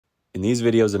In these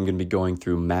videos, I'm going to be going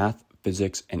through math,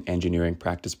 physics, and engineering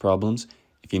practice problems.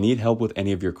 If you need help with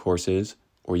any of your courses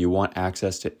or you want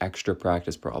access to extra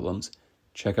practice problems,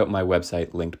 check out my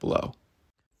website linked below.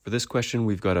 For this question,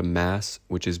 we've got a mass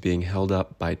which is being held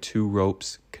up by two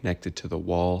ropes connected to the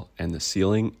wall and the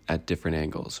ceiling at different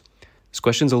angles. This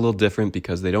question's a little different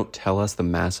because they don't tell us the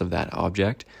mass of that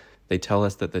object. They tell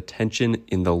us that the tension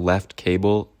in the left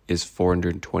cable is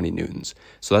 420 newtons.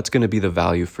 So that's going to be the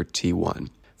value for T1.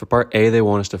 For part A, they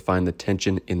want us to find the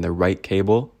tension in the right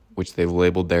cable, which they've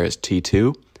labeled there as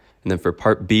T2. And then for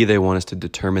part B, they want us to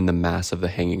determine the mass of the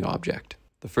hanging object.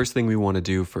 The first thing we want to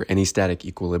do for any static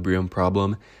equilibrium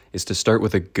problem is to start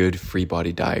with a good free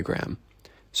body diagram.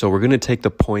 So we're going to take the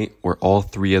point where all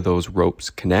three of those ropes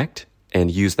connect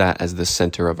and use that as the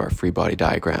center of our free body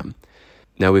diagram.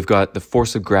 Now we've got the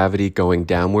force of gravity going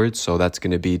downwards, so that's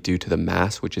going to be due to the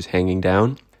mass, which is hanging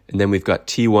down. And then we've got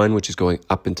T1, which is going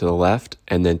up and to the left,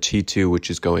 and then T2, which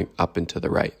is going up and to the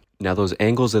right. Now those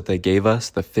angles that they gave us,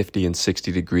 the 50 and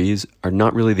 60 degrees, are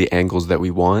not really the angles that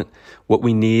we want. What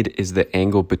we need is the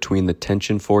angle between the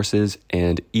tension forces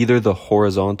and either the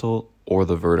horizontal or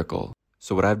the vertical.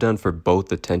 So what I've done for both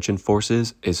the tension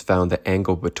forces is found the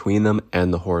angle between them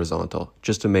and the horizontal,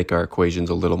 just to make our equations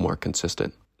a little more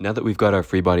consistent. Now that we've got our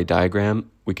free body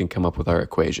diagram, we can come up with our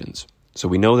equations. So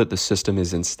we know that the system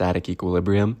is in static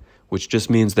equilibrium, which just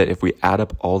means that if we add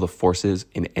up all the forces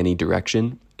in any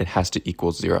direction, it has to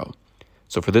equal 0.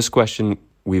 So for this question,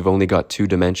 we've only got two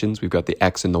dimensions. We've got the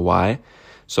x and the y.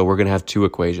 So we're going to have two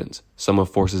equations. Sum of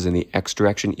forces in the x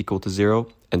direction equal to 0,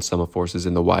 and sum of forces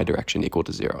in the y direction equal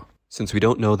to 0. Since we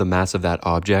don't know the mass of that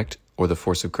object or the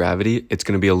force of gravity, it's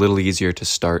going to be a little easier to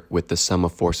start with the sum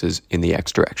of forces in the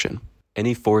x direction.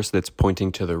 Any force that's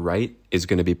pointing to the right is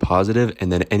going to be positive,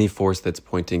 and then any force that's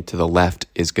pointing to the left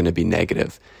is going to be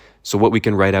negative. So what we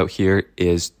can write out here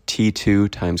is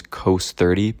T2 times cos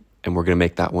 30, and we're going to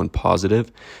make that one positive.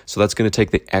 So that's going to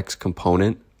take the x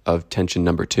component of tension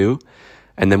number 2,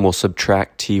 and then we'll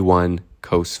subtract T1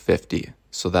 cos 50.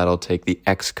 So that'll take the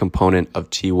x component of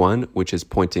T1, which is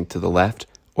pointing to the left,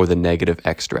 or the negative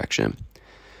x direction.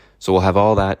 So we'll have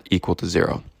all that equal to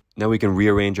 0. Now we can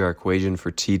rearrange our equation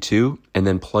for T2 and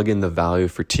then plug in the value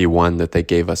for T1 that they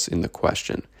gave us in the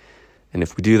question. And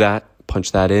if we do that,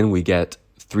 punch that in, we get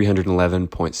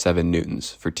 311.7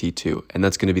 newtons for T2, and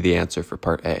that's going to be the answer for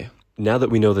part A. Now that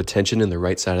we know the tension in the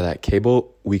right side of that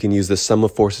cable, we can use the sum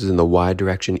of forces in the y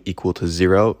direction equal to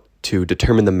 0 to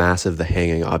determine the mass of the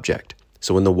hanging object.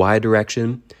 So in the y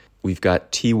direction, we've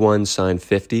got T1 sine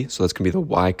 50, so that's going to be the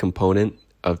y component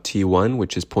of T1,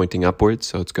 which is pointing upwards,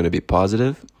 so it's going to be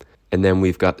positive. And then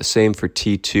we've got the same for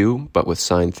T2, but with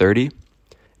sine 30.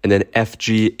 And then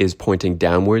FG is pointing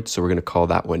downwards, so we're going to call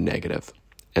that one negative.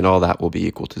 And all that will be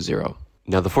equal to 0.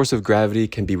 Now the force of gravity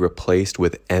can be replaced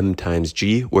with m times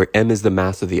g, where m is the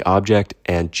mass of the object,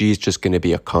 and g is just going to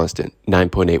be a constant,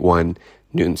 9.81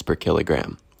 newtons per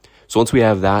kilogram. So once we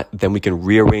have that, then we can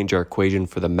rearrange our equation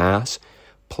for the mass,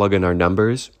 plug in our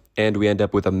numbers, and we end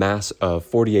up with a mass of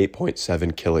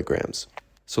 48.7 kilograms.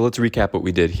 So let's recap what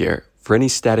we did here. For any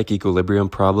static equilibrium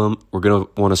problem, we're going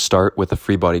to want to start with a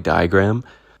free body diagram.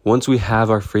 Once we have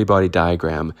our free body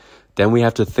diagram, then we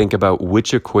have to think about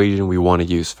which equation we want to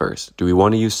use first. Do we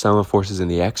want to use sum of forces in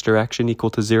the x direction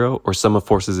equal to 0 or sum of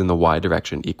forces in the y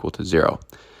direction equal to 0?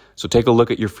 So take a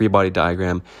look at your free body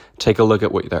diagram, take a look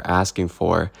at what they're asking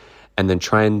for, and then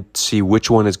try and see which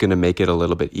one is going to make it a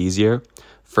little bit easier.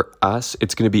 For us,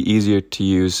 it's going to be easier to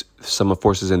use sum of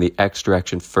forces in the x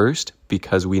direction first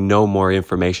because we know more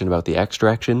information about the x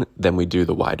direction than we do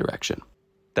the y direction.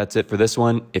 That's it for this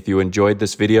one. If you enjoyed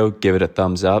this video, give it a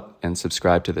thumbs up and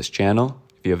subscribe to this channel.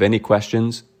 If you have any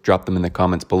questions, drop them in the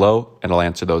comments below and I'll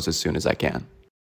answer those as soon as I can.